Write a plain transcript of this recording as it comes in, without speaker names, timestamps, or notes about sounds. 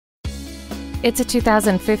It's a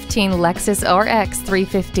 2015 Lexus RX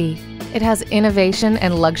 350. It has innovation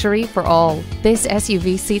and luxury for all. This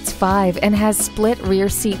SUV seats 5 and has split rear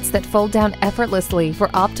seats that fold down effortlessly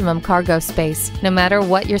for optimum cargo space. No matter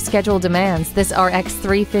what your schedule demands, this RX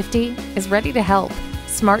 350 is ready to help.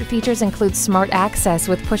 Smart features include smart access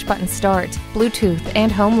with push-button start, Bluetooth,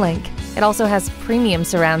 and HomeLink. It also has premium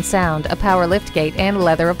surround sound, a power liftgate, and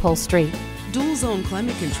leather upholstery. Dual zone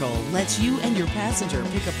climate control lets you and your passenger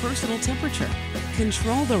pick a personal temperature.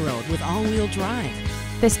 Control the road with all-wheel drive.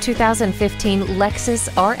 This 2015 Lexus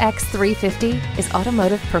RX 350 is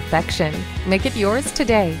automotive perfection. Make it yours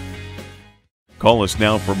today. Call us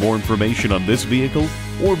now for more information on this vehicle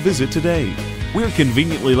or visit today. We're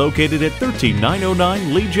conveniently located at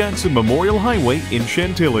 13909 Lee Jackson Memorial Highway in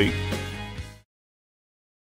Chantilly.